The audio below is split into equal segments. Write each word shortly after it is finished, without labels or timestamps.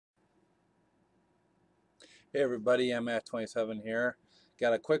Hey everybody, MF27 here.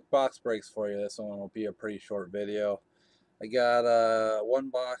 Got a quick box breaks for you. This one will be a pretty short video. I got one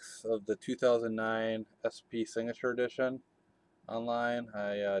box of the 2009 SP Signature Edition online.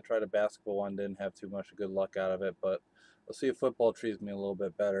 I tried a basketball one, didn't have too much good luck out of it, but let's see if football treats me a little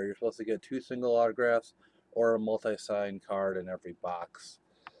bit better. You're supposed to get 2 single autographs or a multi-sign card in every box.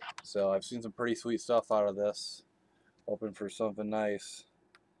 So I've seen some pretty sweet stuff out of this. Hoping for something nice.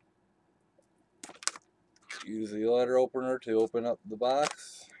 Use the letter opener to open up the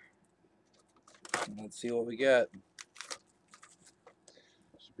box. Let's see what we get.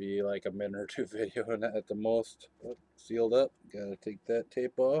 Should be like a minute or two video at the most. Oh, sealed up. Gotta take that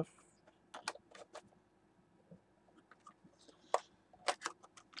tape off.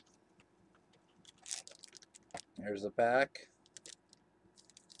 Here's the pack.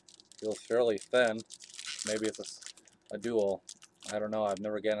 Feels fairly thin. Maybe it's a dual. I don't know. I've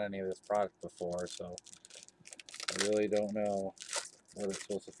never gotten any of this product before, so I really don't know what it's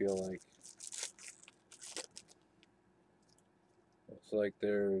supposed to feel like. Looks like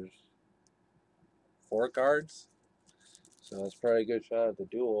there's 4 cards, so that's probably a good shot at the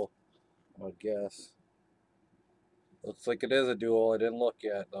dual, I would guess. Looks like it is a dual. I didn't look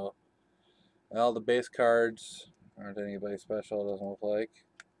yet though. Well, the base cards aren't anybody special, it doesn't look like.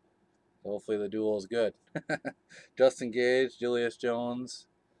 So hopefully the dual is good. Justin Gage, Julius Jones,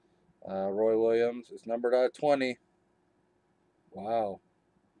 Roy Williams. It's numbered out of 20. Wow.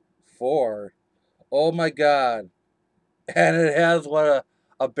 4. Oh my god. And it has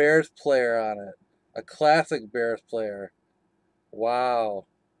a Bears player on it. A classic Bears player. Wow.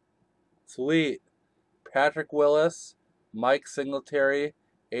 Sweet. Patrick Willis, Mike Singletary,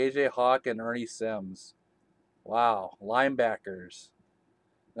 AJ Hawk, and Ernie Sims. Wow. Linebackers.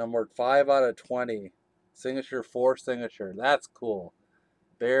 Numbered 5 out of 20. Signature 4 signature. That's cool.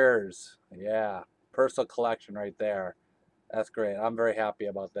 Bears. Yeah. Personal collection right there. That's great. I'm very happy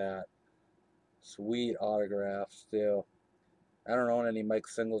about that. Sweet autographs, too. I don't own any Mike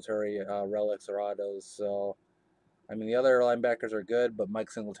Singletary relics or autos, so I mean the other linebackers are good, but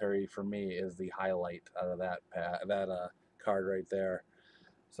Mike Singletary for me is the highlight out of that card right there.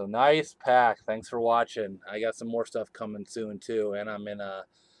 So nice pack. Thanks for watching. I got some more stuff coming soon too, and I'm in a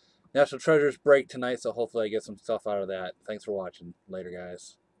National Treasures break tonight, so hopefully I get some stuff out of that. Thanks for watching. Later,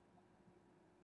 guys.